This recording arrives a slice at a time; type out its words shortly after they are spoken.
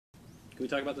Can we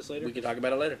talk about this later? We can talk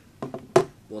about it later.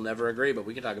 We'll never agree, but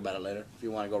we can talk about it later. If you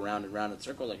want to go round and round in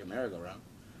circles like a merry-go-round,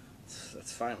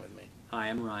 that's fine with me. Hi,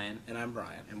 I'm Ryan. And I'm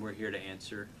Brian. And we're here to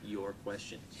answer your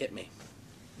questions. Hit me.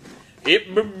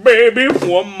 Hit me, baby,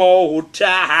 one more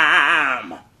time.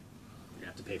 You're going to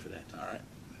have to pay for that. All right.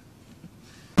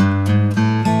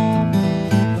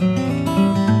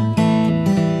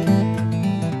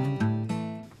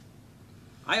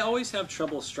 I always have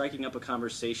trouble striking up a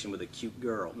conversation with a cute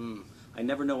girl. I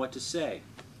never know what to say.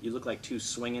 You look like two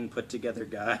swinging, put-together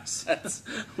guys.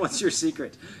 What's your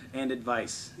secret and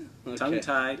advice? Okay.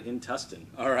 Tongue-tied in Tustin.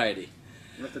 All righty.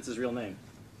 I wonder if that's his real name.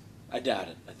 I doubt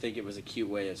it. I think it was a cute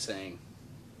way of saying,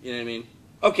 you know what I mean?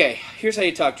 Okay, here's how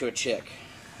you talk to a chick.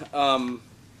 First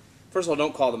of all,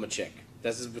 don't call them a chick.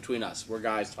 This is between us. We're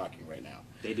guys talking right now.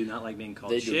 They do not like being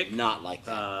called They chick. do not like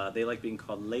that. They like being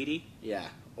called lady. Yeah.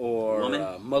 Or Woman.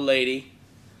 m'lady.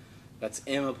 That's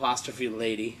M apostrophe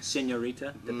lady.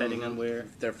 Senorita, depending on where.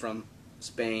 If they're from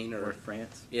Spain or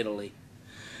France. Italy.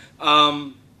 A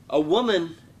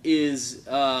woman is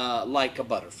like a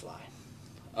butterfly.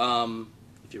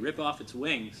 If you rip off its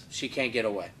wings, She can't get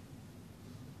away.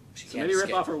 She so can't maybe escape.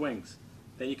 rip off her wings.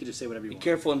 Then you could just say whatever you Be want.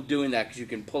 careful in doing that because you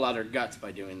can pull out her guts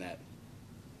by doing that.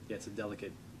 Yeah, it's a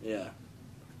delicate. Yeah.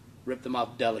 Rip them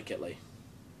off delicately.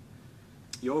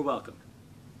 You're welcome.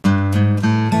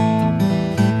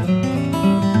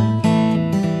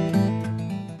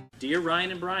 Dear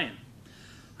Ryan and Brian,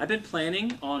 I've been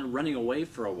planning on running away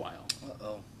for a while.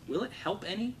 Uh-oh. Will it help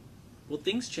any? Will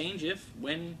things change if,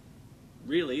 when,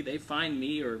 really, they find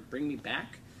me or bring me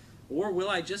back? Or will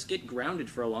I just get grounded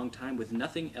for a long time with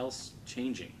nothing else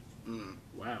changing?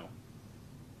 Wow.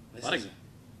 A lot of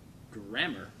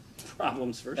grammar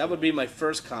problems first. That would be my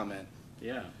first comment.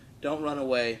 Yeah. Don't run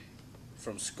away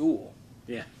from school.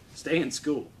 Yeah. Stay in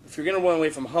school. If you're going to run away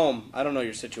from home, I don't know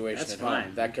your situation That's at fine.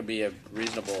 home. That could be a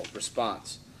reasonable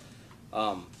response.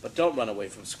 But don't run away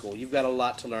from school. You've got a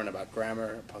lot to learn about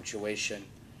grammar, punctuation.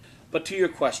 But to your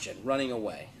question, running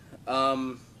away.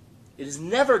 It is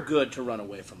never good to run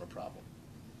away from a problem.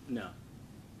 No.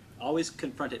 Always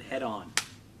confront it head on.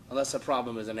 Unless the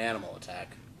problem is an animal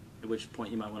attack. At which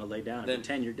point you might want to lay down and Then-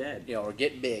 pretend you're dead. You know, or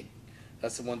get big.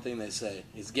 That's the one thing they say.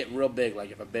 Is get real big, like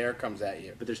if a bear comes at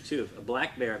you. But there's two. A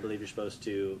black bear, I believe you're supposed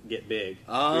to get big.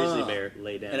 Ah. Grizzly bear,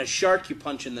 lay down. And a shark you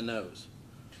punch in the nose.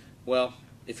 Well,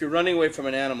 if you're running away from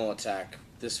an animal attack,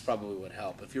 this probably would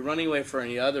help. If you're running away for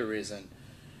any other reason,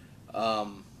 I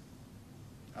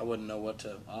wouldn't know what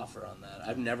to offer on that.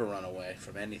 I've never run away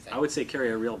from anything. I would say carry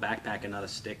a real backpack and not a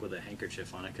stick with a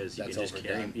handkerchief on it, because you That's can just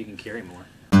overdone. you can carry more.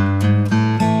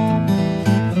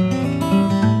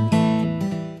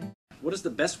 What is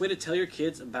the best way to tell your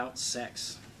kids about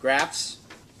sex? Graphs,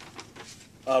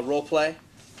 role play,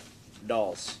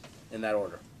 dolls, in that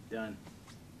order. Done.